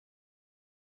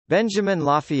Benjamin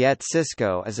Lafayette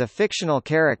Sisko is a fictional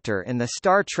character in the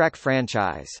Star Trek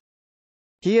franchise.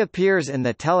 He appears in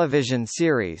the television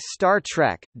series Star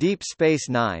Trek: Deep Space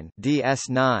Nine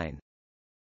 (DS9).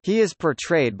 He is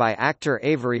portrayed by actor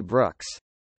Avery Brooks.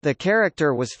 The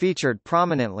character was featured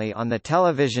prominently on the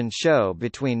television show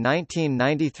between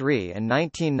 1993 and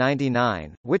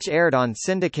 1999, which aired on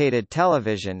syndicated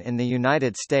television in the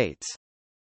United States.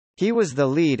 He was the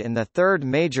lead in the third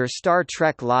major Star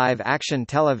Trek live-action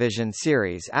television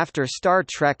series after Star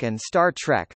Trek and Star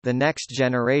Trek: The Next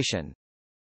Generation.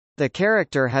 The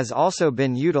character has also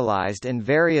been utilized in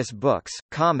various books,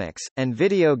 comics, and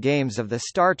video games of the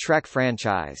Star Trek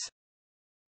franchise.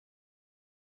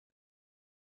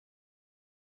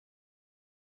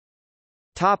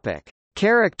 Topic: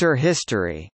 Character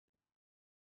history.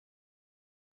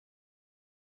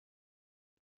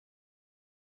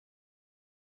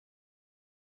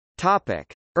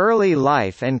 Topic: Early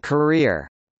life and career.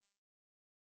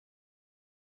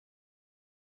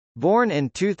 Born in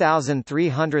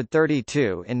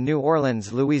 2332 in New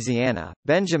Orleans, Louisiana,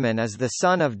 Benjamin is the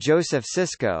son of Joseph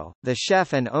Sisko, the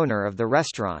chef and owner of the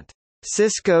restaurant,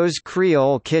 Sisko's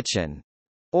Creole Kitchen,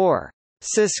 or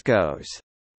Sisko's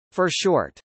for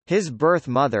short. His birth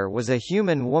mother was a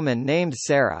human woman named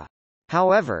Sarah.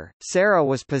 However, Sarah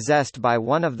was possessed by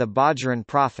one of the Bajoran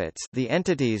prophets, the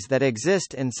entities that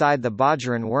exist inside the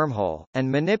Bajoran wormhole,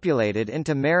 and manipulated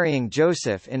into marrying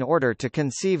Joseph in order to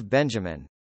conceive Benjamin.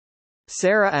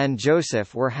 Sarah and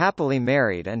Joseph were happily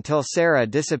married until Sarah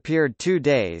disappeared 2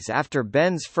 days after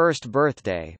Ben's first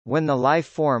birthday, when the life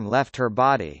form left her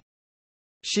body.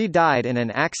 She died in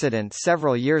an accident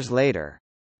several years later.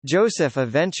 Joseph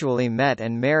eventually met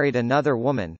and married another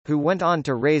woman, who went on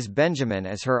to raise Benjamin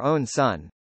as her own son.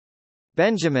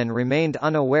 Benjamin remained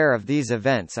unaware of these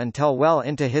events until well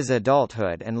into his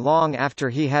adulthood and long after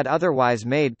he had otherwise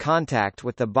made contact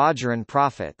with the Bajoran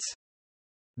prophets.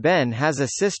 Ben has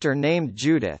a sister named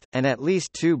Judith, and at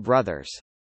least 2 brothers.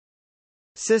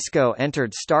 Sisko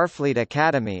entered Starfleet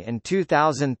Academy in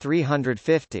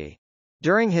 2350.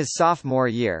 During his sophomore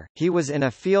year, he was in a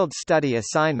field study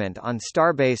assignment on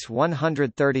Starbase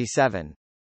 137.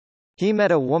 He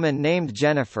met a woman named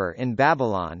Jennifer in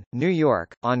Babylon, New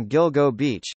York, on Gilgo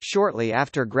Beach, shortly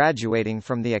after graduating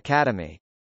from the academy.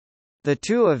 The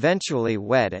two eventually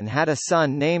wed and had a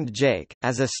son named Jake.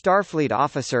 As a Starfleet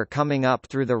officer coming up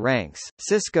through the ranks,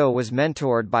 Sisko was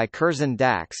mentored by Curzon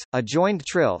Dax, a joined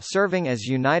Trill serving as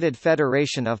United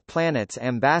Federation of Planets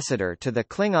ambassador to the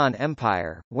Klingon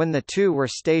Empire, when the two were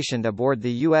stationed aboard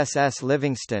the USS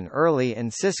Livingston early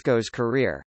in Sisko's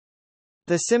career.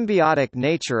 The symbiotic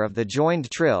nature of the joined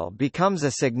Trill becomes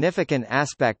a significant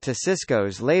aspect to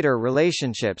Sisko's later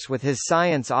relationships with his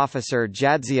science officer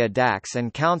Jadzia Dax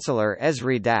and counselor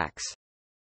Ezri Dax.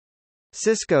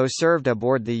 Sisko served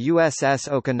aboard the USS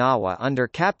Okinawa under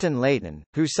Captain Layton,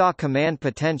 who saw command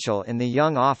potential in the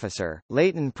young officer.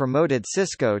 Layton promoted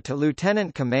Sisko to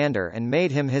lieutenant commander and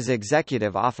made him his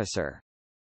executive officer.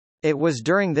 It was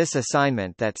during this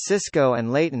assignment that Sisko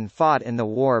and Layton fought in the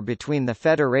war between the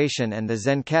Federation and the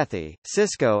Zenkethi.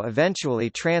 Sisko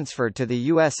eventually transferred to the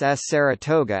USS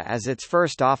Saratoga as its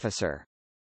first officer.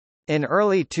 In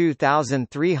early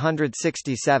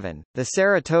 2367, the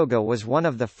Saratoga was one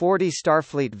of the 40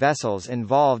 Starfleet vessels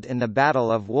involved in the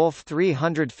Battle of Wolf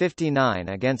 359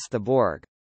 against the Borg.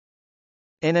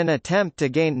 In an attempt to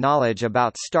gain knowledge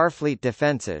about Starfleet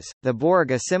defenses, the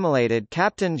Borg assimilated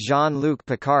Captain Jean-Luc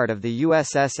Picard of the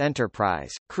USS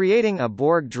Enterprise, creating a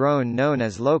Borg drone known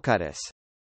as Locutus.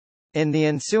 In the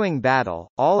ensuing battle,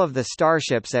 all of the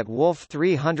starships at Wolf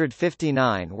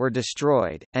 359 were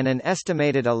destroyed, and an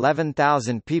estimated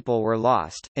 11,000 people were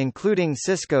lost, including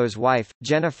Sisko's wife,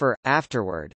 Jennifer.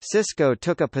 Afterward, Sisko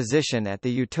took a position at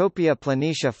the Utopia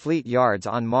Planitia Fleet Yards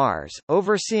on Mars,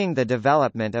 overseeing the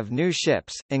development of new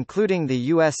ships, including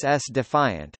the USS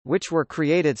Defiant, which were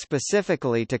created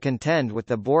specifically to contend with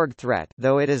the Borg threat.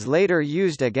 Though it is later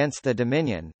used against the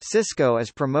Dominion, Sisko is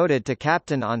promoted to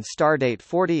captain on Stardate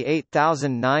 48,959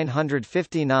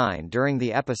 during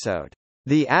the episode,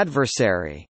 The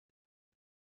Adversary.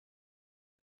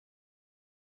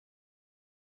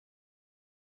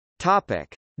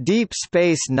 Topic: Deep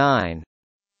Space Nine.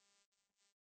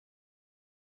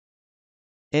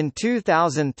 In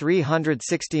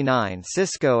 2369,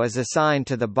 Sisko is assigned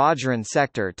to the Bajoran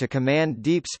sector to command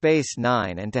Deep Space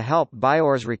Nine and to help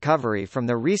Bajor's recovery from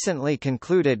the recently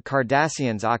concluded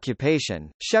Cardassians'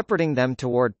 occupation, shepherding them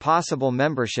toward possible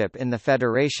membership in the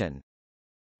Federation.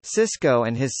 Sisko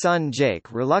and his son Jake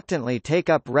reluctantly take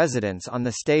up residence on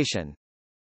the station.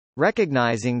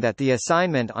 Recognizing that the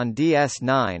assignment on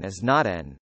DS9 is not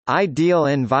an ideal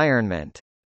environment,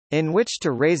 in which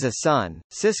to raise a son,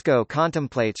 Sisko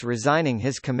contemplates resigning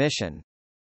his commission.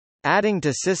 Adding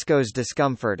to Sisko's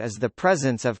discomfort is the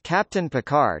presence of Captain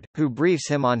Picard, who briefs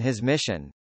him on his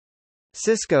mission.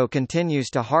 Sisko continues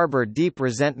to harbor deep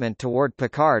resentment toward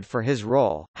Picard for his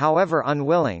role, however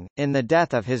unwilling, in the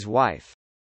death of his wife.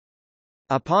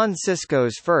 Upon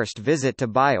Sisko's first visit to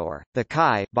Bajor, the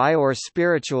Kai, Bajor's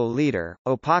spiritual leader,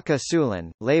 Opaka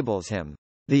Sulan, labels him,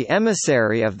 "the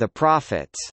emissary of the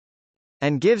prophets,"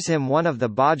 and gives him one of the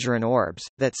Bajoran orbs,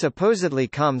 that supposedly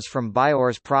comes from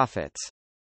Bajor's prophets.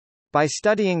 By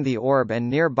studying the orb and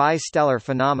nearby stellar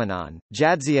phenomenon,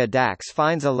 Jadzia Dax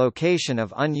finds a location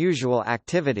of unusual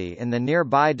activity in the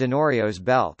nearby Denorios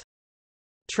belt.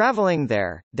 Traveling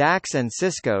there, Dax and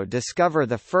Sisko discover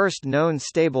the first known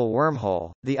stable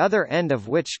wormhole, the other end of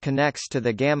which connects to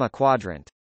the Gamma Quadrant.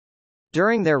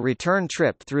 During their return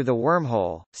trip through the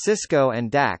wormhole, Sisko and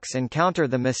Dax encounter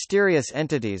the mysterious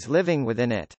entities living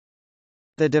within it.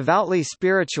 The devoutly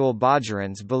spiritual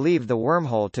Bajorans believe the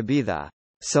wormhole to be the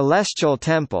Celestial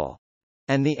Temple,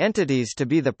 and the entities to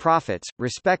be the prophets,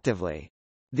 respectively.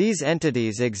 These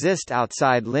entities exist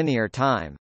outside linear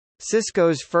time.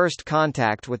 Sisko's first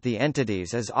contact with the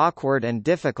entities is awkward and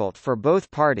difficult for both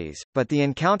parties, but the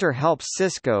encounter helps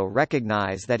Sisko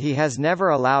recognize that he has never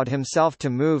allowed himself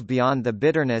to move beyond the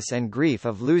bitterness and grief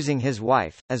of losing his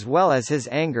wife, as well as his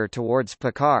anger towards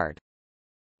Picard.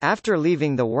 After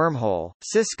leaving the wormhole,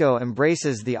 Sisko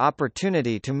embraces the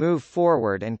opportunity to move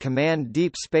forward and command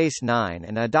Deep Space Nine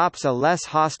and adopts a less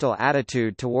hostile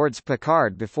attitude towards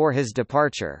Picard before his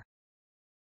departure.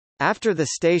 After the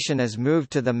station is moved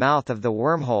to the mouth of the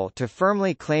wormhole to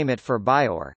firmly claim it for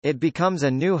Bajor, it becomes a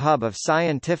new hub of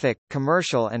scientific,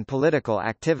 commercial and political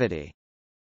activity.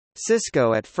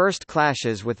 Sisko at first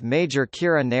clashes with Major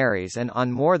Kira Nerys and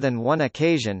on more than one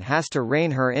occasion has to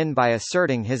rein her in by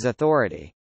asserting his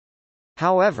authority.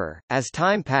 However, as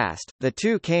time passed, the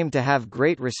two came to have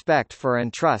great respect for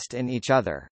and trust in each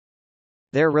other.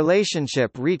 Their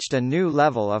relationship reached a new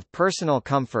level of personal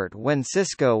comfort when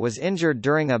Sisko was injured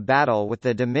during a battle with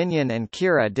the Dominion and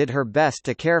Kira did her best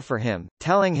to care for him,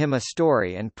 telling him a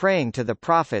story and praying to the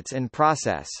prophets in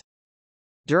process.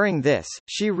 During this,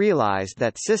 she realized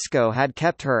that Sisko had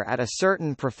kept her at a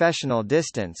certain professional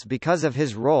distance because of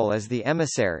his role as the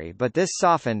emissary, but this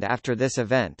softened after this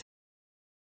event.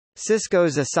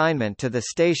 Sisko's assignment to the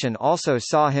station also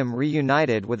saw him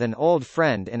reunited with an old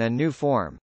friend in a new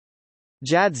form.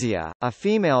 Jadzia, a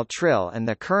female Trill and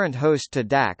the current host to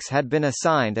Dax, had been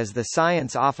assigned as the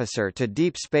science officer to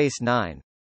Deep Space Nine.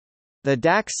 The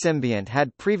Dax symbiont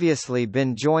had previously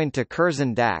been joined to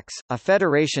Curzon Dax, a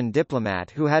Federation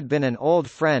diplomat who had been an old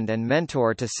friend and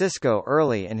mentor to Sisko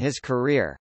early in his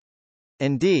career.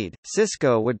 Indeed,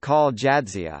 Sisko would call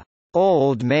Jadzia,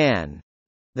 "Old Man,"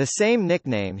 the same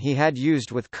nickname he had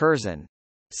used with Curzon.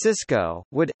 Sisko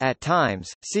would, at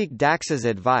times, seek Dax's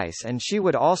advice and she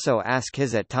would also ask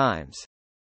his at times.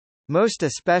 Most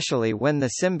especially when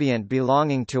the symbiont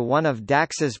belonging to one of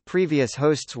Dax's previous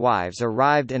host's wives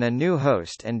arrived in a new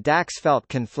host and Dax felt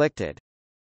conflicted.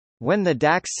 When the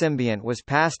Dax symbiont was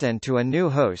passed on to a new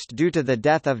host due to the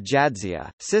death of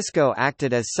Jadzia, Sisko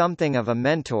acted as something of a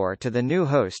mentor to the new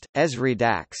host, Ezri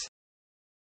Dax.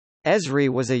 Ezri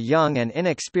was a young and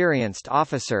inexperienced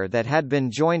officer that had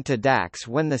been joined to Dax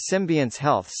when the symbiont's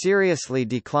health seriously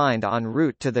declined en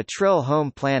route to the Trill home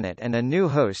planet and a new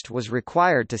host was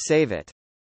required to save it.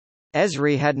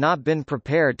 Ezri had not been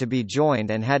prepared to be joined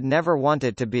and had never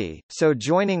wanted to be, so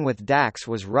joining with Dax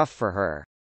was rough for her.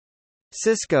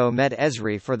 Sisko met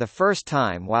Ezri for the first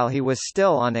time while he was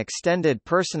still on extended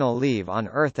personal leave on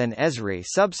Earth, and Ezri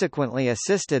subsequently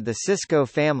assisted the Sisko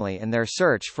family in their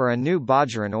search for a new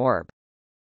Bajoran orb.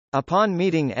 Upon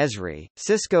meeting Ezri,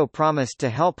 Sisko promised to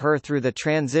help her through the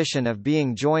transition of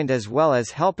being joined as well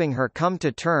as helping her come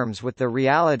to terms with the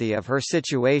reality of her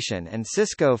situation, and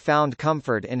Sisko found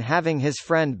comfort in having his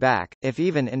friend back, if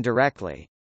even indirectly.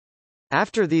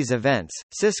 After these events,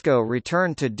 Sisko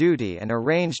returned to duty and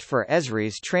arranged for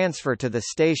Ezri's transfer to the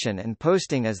station and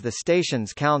posting as the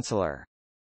station's counselor.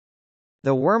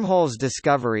 The wormhole's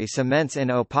discovery cements in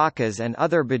Opaka's and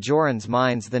other Bajorans'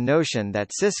 minds the notion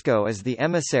that Sisko is the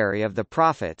emissary of the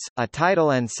prophets, a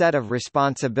title and set of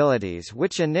responsibilities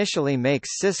which initially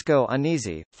makes Sisko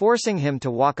uneasy, forcing him to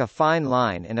walk a fine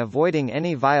line in avoiding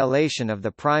any violation of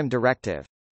the Prime Directive.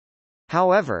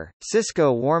 However,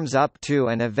 Sisko warms up to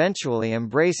and eventually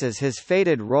embraces his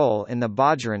fated role in the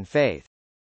Bajoran faith.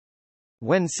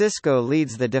 When Sisko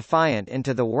leads the Defiant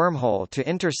into the wormhole to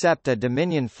intercept a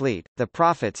Dominion fleet, the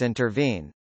prophets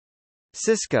intervene.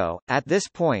 Sisko, at this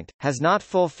point, has not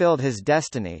fulfilled his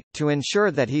destiny. To ensure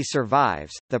that he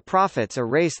survives, the Prophets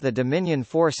erase the Dominion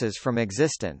forces from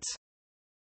existence.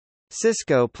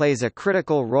 Sisko plays a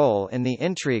critical role in the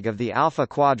intrigue of the Alpha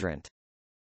Quadrant.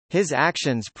 His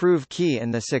actions prove key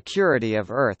in the security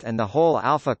of Earth and the whole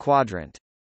Alpha Quadrant.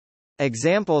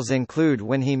 Examples include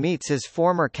when he meets his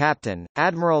former captain,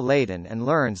 Admiral Layton, and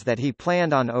learns that he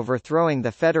planned on overthrowing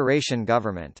the Federation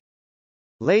government.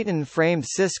 Layton framed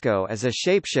Sisko as a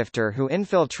shapeshifter who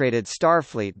infiltrated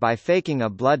Starfleet by faking a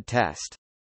blood test.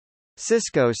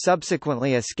 Sisko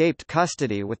subsequently escaped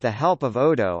custody with the help of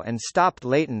Odo and stopped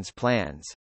Layton's plans.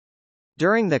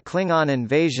 During the Klingon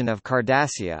invasion of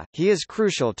Cardassia, he is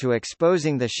crucial to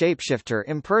exposing the shapeshifter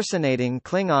impersonating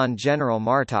Klingon General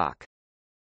Martok.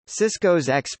 Sisko's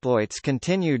exploits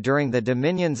continue during the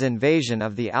Dominion's invasion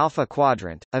of the Alpha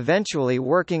Quadrant, eventually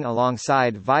working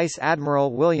alongside Vice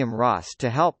Admiral William Ross to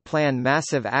help plan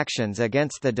massive actions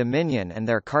against the Dominion and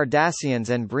their Cardassians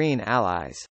and Breen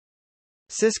allies.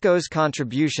 Sisko's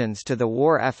contributions to the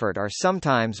war effort are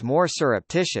sometimes more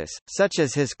surreptitious, such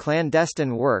as his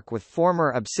clandestine work with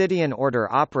former Obsidian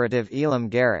Order operative Elam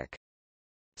Garak.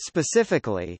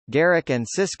 Specifically, Garak and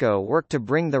Sisko work to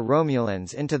bring the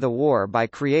Romulans into the war by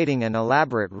creating an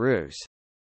elaborate ruse.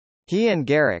 He and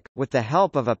Garak, with the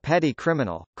help of a petty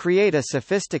criminal, create a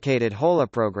sophisticated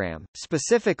holoprogram,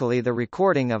 specifically the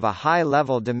recording of a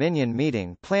high-level Dominion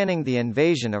meeting planning the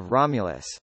invasion of Romulus.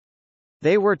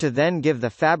 They were to then give the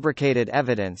fabricated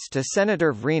evidence to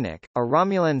Senator Vreenek, a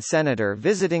Romulan senator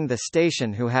visiting the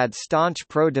station who had staunch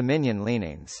pro-Dominion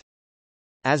leanings.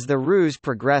 As the ruse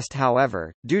progressed,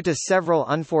 however, due to several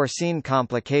unforeseen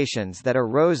complications that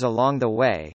arose along the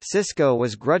way, Sisko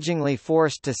was grudgingly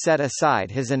forced to set aside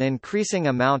an increasing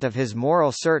amount of his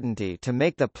moral certainty to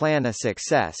make the plan a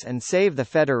success and save the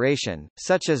Federation,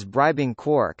 such as bribing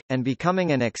Quark, and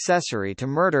becoming an accessory to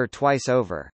murder twice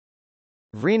over.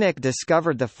 Vreenek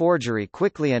discovered the forgery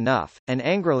quickly enough, and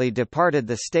angrily departed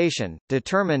the station,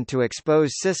 determined to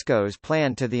expose Sisko's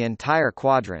plan to the entire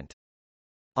quadrant.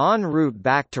 En route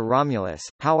back to Romulus,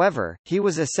 however, he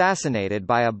was assassinated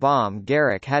by a bomb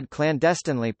Garak had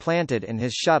clandestinely planted in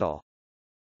his shuttle.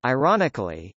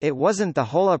 Ironically, it wasn't the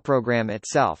holoprogram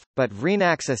itself, but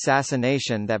Vreenek's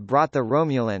assassination that brought the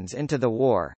Romulans into the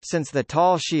war, since the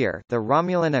Tal Shiar, the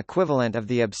Romulan equivalent of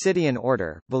the Obsidian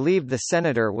Order, believed the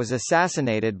senator was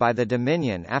assassinated by the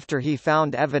Dominion after he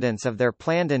found evidence of their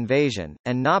planned invasion,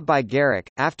 and not by Garak,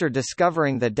 after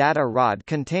discovering the data rod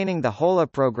containing the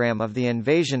holoprogram of the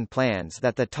invasion plans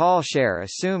that the Tal Shiar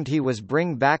assumed he was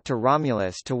bring back to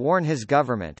Romulus to warn his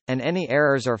government, and any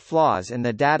errors or flaws in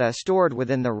the data stored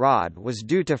within the rod was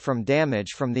due to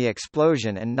damage from the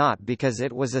explosion and not because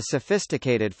it was a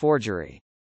sophisticated forgery.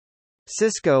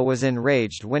 Sisko was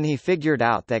enraged when he figured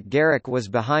out that Garak was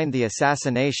behind the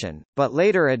assassination, but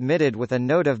later admitted with a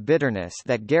note of bitterness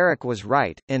that Garak was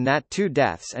right, in that 2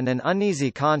 deaths and an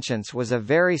uneasy conscience was a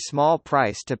very small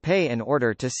price to pay in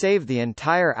order to save the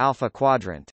entire Alpha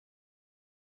Quadrant.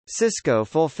 Sisko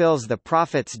fulfills the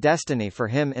Prophet's destiny for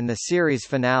him in the series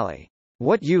finale,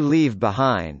 What You Leave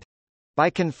Behind, by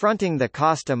confronting the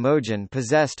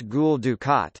Costa-Mojan-possessed Ghoul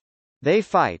Dukat. They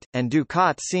fight, and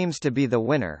Dukat seems to be the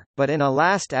winner, but in a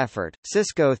last effort,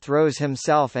 Sisko throws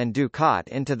himself and Dukat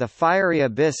into the fiery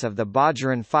abyss of the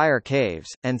Bajoran fire caves,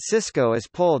 and Sisko is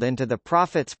pulled into the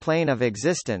Prophet's plane of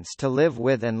existence to live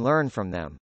with and learn from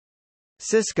them.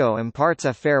 Sisko imparts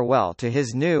a farewell to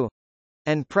his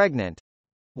new—and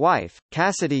pregnant—wife,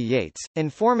 Cassidy Yates,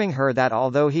 informing her that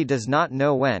although he does not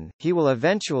know when, he will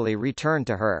eventually return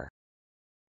to her.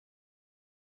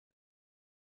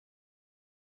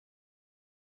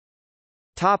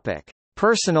 Topic: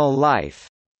 Personal life.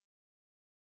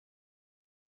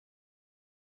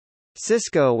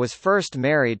 Sisko was first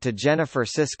married to Jennifer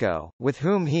Sisko, with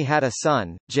whom he had a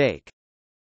son, Jake.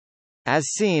 As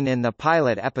seen in the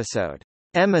pilot episode,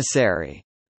 Emissary,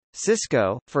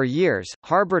 Sisko, for years,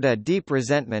 harbored a deep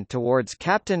resentment towards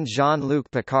Captain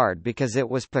Jean-Luc Picard because it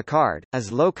was Picard,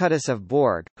 as Locutus of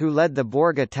Borg, who led the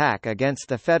Borg attack against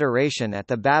the Federation at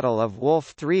the Battle of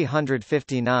Wolf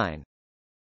 359.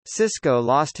 Sisko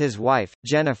lost his wife,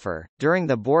 Jennifer, during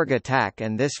the Borg attack,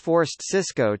 and this forced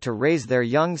Sisko to raise their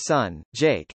young son,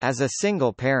 Jake, as a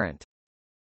single parent.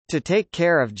 To take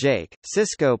care of Jake,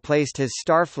 Sisko placed his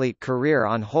Starfleet career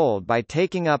on hold by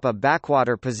taking up a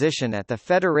backwater position at the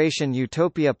Federation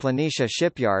Utopia Planitia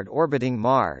shipyard orbiting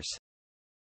Mars.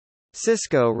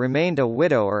 Sisko remained a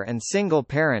widower and single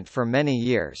parent for many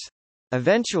years.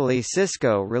 Eventually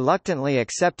Sisko reluctantly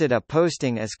accepted a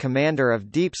posting as commander of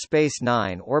Deep Space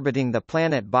Nine orbiting the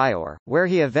planet Bior, where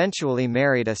he eventually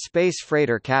married a space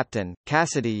freighter captain,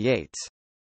 Cassidy Yates.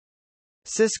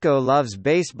 Sisko loves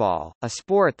baseball, a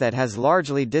sport that has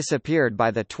largely disappeared by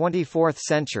the 24th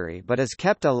century but is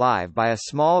kept alive by a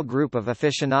small group of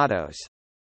aficionados.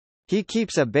 He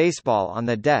keeps a baseball on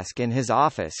the desk in his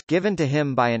office given to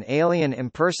him by an alien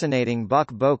impersonating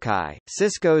Buck Bokai,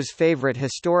 Sisko's favorite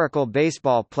historical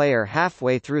baseball player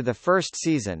halfway through the first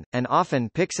season, and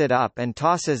often picks it up and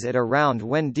tosses it around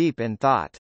when deep in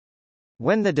thought.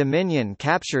 When the Dominion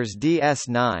captures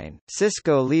DS9,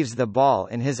 Sisko leaves the ball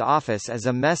in his office as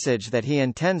a message that he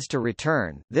intends to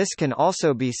return. This can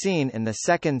also be seen in the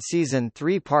second season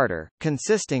three-parter,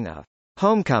 consisting of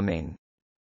Homecoming,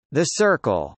 The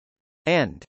Circle,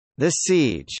 and The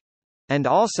Siege, and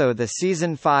also the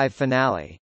season 5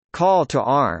 finale, Call to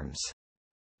Arms.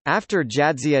 After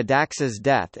Jadzia Dax's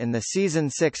death in the season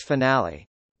 6 finale,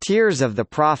 Tears of the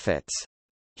Prophets,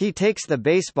 he takes the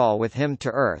baseball with him to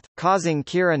Earth, causing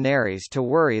Kira Nerys to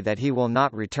worry that he will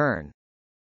not return.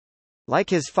 Like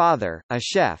his father, a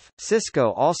chef,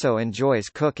 Sisko also enjoys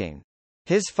cooking.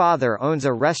 His father owns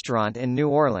a restaurant in New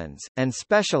Orleans, and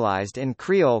specialized in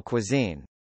Creole cuisine.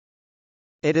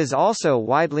 It is also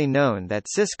widely known that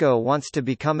Sisko wants to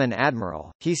become an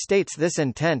admiral. He states this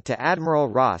intent to Admiral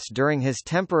Ross during his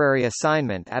temporary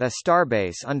assignment at a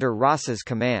starbase under Ross's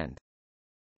command.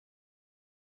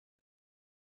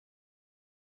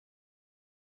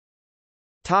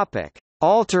 Topic: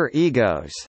 Alter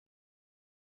egos.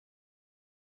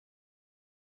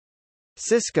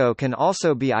 Sisko can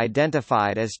also be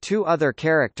identified as two other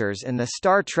characters in the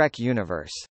Star Trek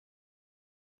universe.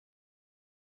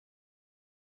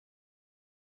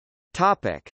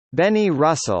 Topic: Benny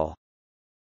Russell.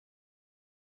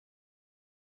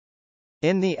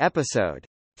 In the episode,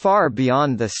 Far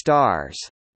Beyond the Stars,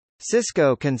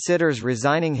 Sisko considers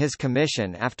resigning his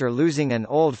commission after losing an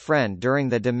old friend during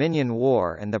the Dominion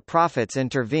War, and the Prophets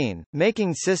intervene,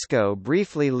 making Sisko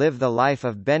briefly live the life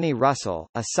of Benny Russell,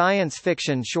 a science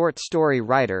fiction short story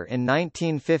writer in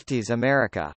 1950s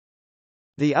America.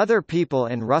 The other people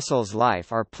in Russell's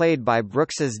life are played by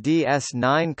Brooks's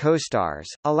DS9 co-stars,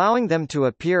 allowing them to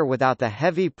appear without the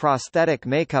heavy prosthetic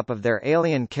makeup of their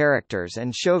alien characters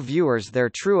and show viewers their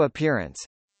true appearance.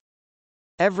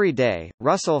 Every day,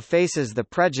 Russell faces the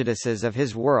prejudices of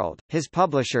his world. His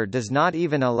publisher does not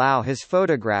even allow his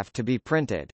photograph to be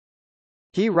printed.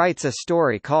 He writes a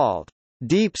story called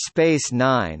Deep Space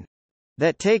Nine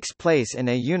that takes place in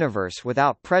a universe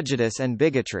without prejudice and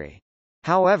bigotry.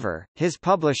 However, his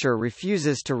publisher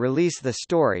refuses to release the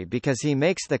story because he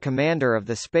makes the commander of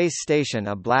the space station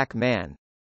a black man.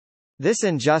 This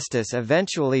injustice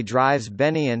eventually drives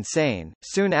Benny insane.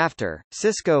 Soon after,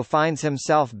 Sisko finds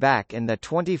himself back in the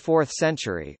 24th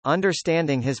century,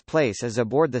 understanding his place as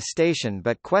aboard the station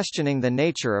but questioning the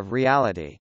nature of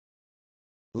reality.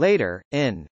 Later,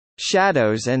 in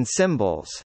Shadows and Symbols,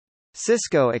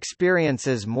 Sisko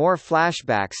experiences more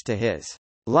flashbacks to his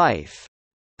life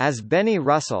as Benny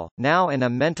Russell, now in a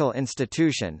mental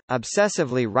institution,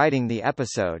 obsessively writing the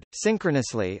episode,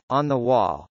 synchronously, on the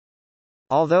wall.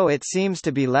 Although it seems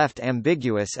to be left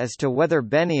ambiguous as to whether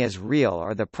Benny is real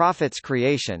or the Prophet's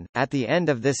creation, at the end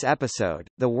of this episode,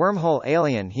 the wormhole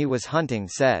alien he was hunting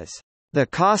says, "The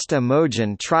Costa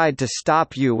Mojan tried to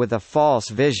stop you with a false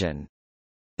vision,"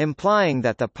 implying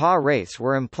that the Pa race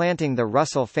were implanting the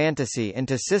Russell fantasy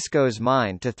into Sisko's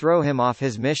mind to throw him off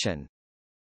his mission.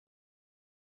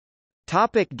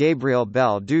 Gabriel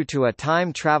Bell. Due to a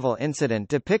time travel incident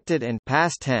depicted in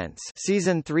Past Tense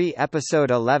Season 3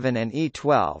 Episode 11 and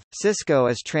E12, Sisko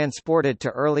is transported to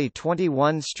early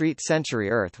 21st century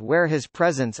Earth where his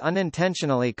presence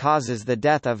unintentionally causes the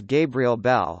death of Gabriel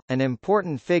Bell, an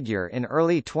important figure in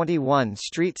early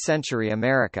 21st century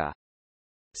America.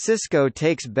 Sisko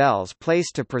takes Bell's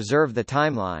place to preserve the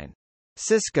timeline.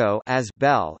 Sisko as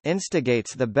Bell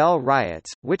instigates the Bell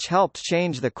riots, which helped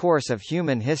change the course of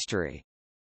human history.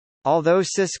 Although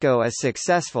Sisko is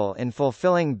successful in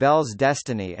fulfilling Bell's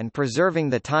destiny and preserving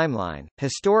the timeline,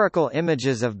 historical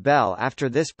images of Bell after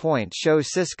this point show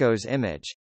Sisko's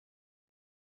image.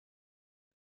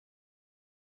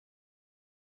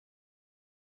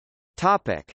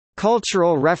 Topic: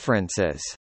 Cultural references.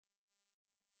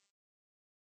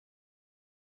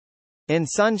 In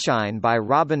Sunshine by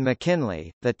Robin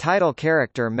McKinley, the title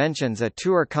character mentions a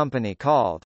tour company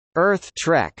called Earth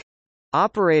Trek,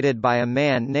 operated by a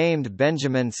man named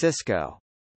Benjamin Sisko.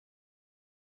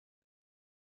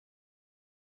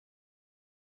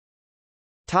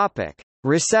 Topic: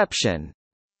 Reception.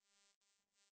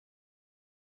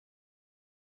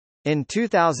 In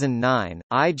 2009,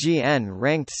 IGN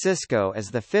ranked Sisko as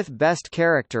the fifth best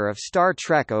character of Star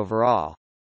Trek overall.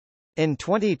 In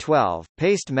 2012,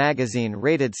 Paste magazine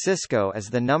rated Sisko as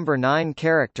the number 9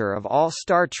 character of all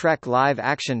Star Trek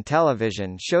live-action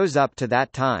television shows up to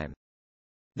that time.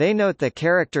 They note the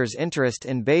character's interest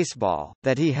in baseball,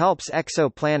 that he helps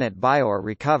exoplanet Bior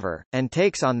recover, and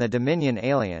takes on the Dominion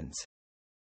aliens.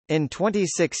 In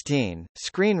 2016,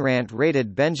 Screen Rant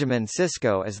rated Benjamin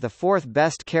Sisko as the 4th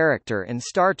best character in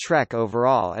Star Trek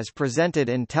overall as presented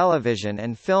in television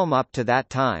and film up to that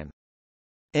time.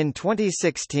 In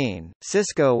 2016,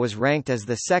 Sisko was ranked as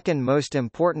the 2nd most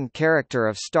important character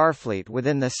of Starfleet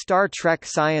within the Star Trek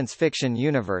science fiction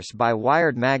universe by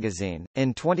Wired magazine.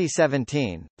 In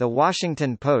 2017, The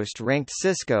Washington Post ranked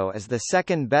Sisko as the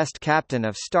 2nd best captain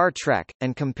of Star Trek,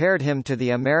 and compared him to the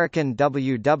American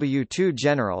WW2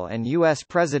 general and U.S.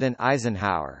 President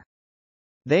Eisenhower.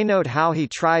 They note how he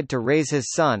tried to raise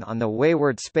his son on the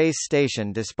wayward space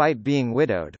station despite being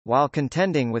widowed, while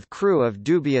contending with crew of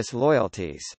dubious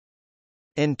loyalties.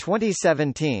 In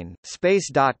 2017,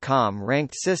 Space.com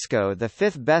ranked Sisko the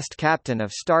 5th best captain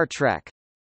of Star Trek.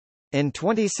 In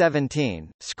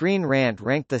 2017, Screen Rant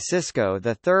ranked the Sisko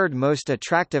the 3rd most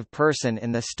attractive person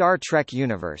in the Star Trek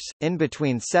universe, in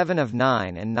between Seven of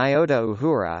Nine and Nyota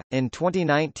Uhura. In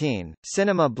 2019,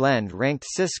 Cinema Blend ranked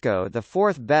Sisko the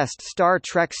 4th best Star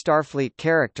Trek Starfleet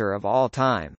character of all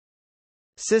time.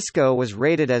 Sisko was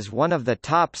rated as one of the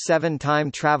top 7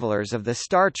 time travelers of the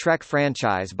Star Trek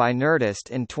franchise by Nerdist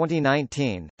in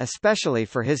 2019, especially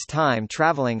for his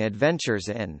time-traveling adventures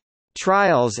in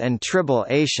Trials and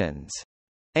Tribble-ations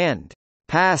and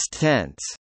Past Tense.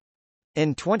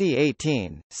 In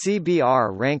 2018,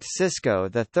 CBR ranked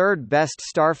Sisko the 3rd best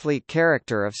Starfleet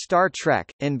character of Star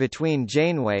Trek, in between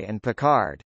Janeway and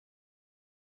Picard.